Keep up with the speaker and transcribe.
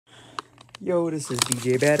Yo, this is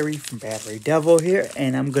DJ Battery from Battery Devil here,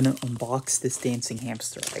 and I'm gonna unbox this dancing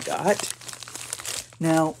hamster I got.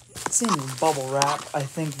 Now, it's in bubble wrap, I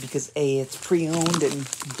think, because A, it's pre-owned, and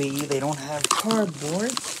B, they don't have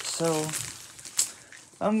cardboard, so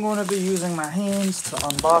I'm gonna be using my hands to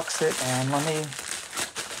unbox it, and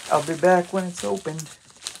I'll be back when it's opened.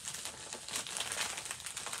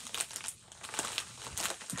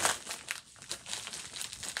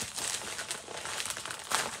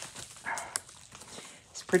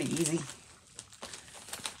 Pretty easy.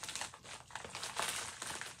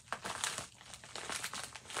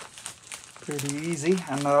 Pretty easy.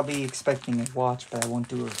 And I'll be expecting a watch, but I won't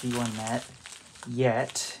do a review on that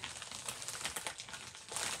yet.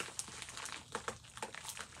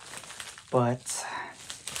 But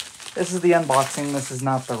this is the unboxing. This is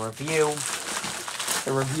not the review.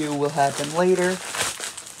 The review will happen later.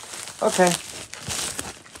 Okay.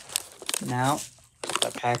 Now,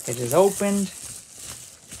 the package is opened.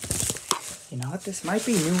 You know what? This might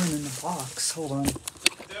be new and in the box. Hold on.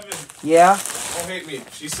 Devin. Yeah? Don't hate me.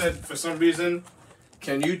 She said, for some reason,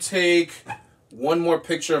 can you take one more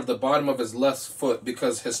picture of the bottom of his left foot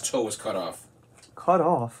because his toe was cut off? Cut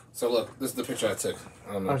off? So look, this is the picture I took.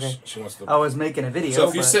 I don't know. Okay. She wants to... I was making a video. So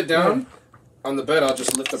if you sit down on the bed, I'll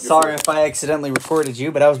just lift up your Sorry foot. if I accidentally recorded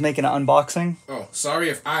you, but I was making an unboxing. Oh, sorry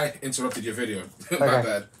if I interrupted your video. My Okay.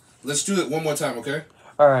 bad. Let's do it one more time, okay?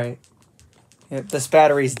 Alright. Yep, this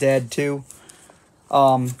battery's dead too.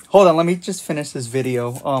 Hold on, let me just finish this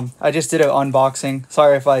video. I just did an unboxing.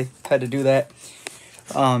 Sorry if I had to do that.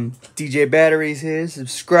 DJ Batteries here.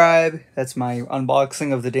 Subscribe. That's my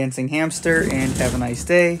unboxing of the dancing hamster, and have a nice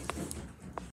day.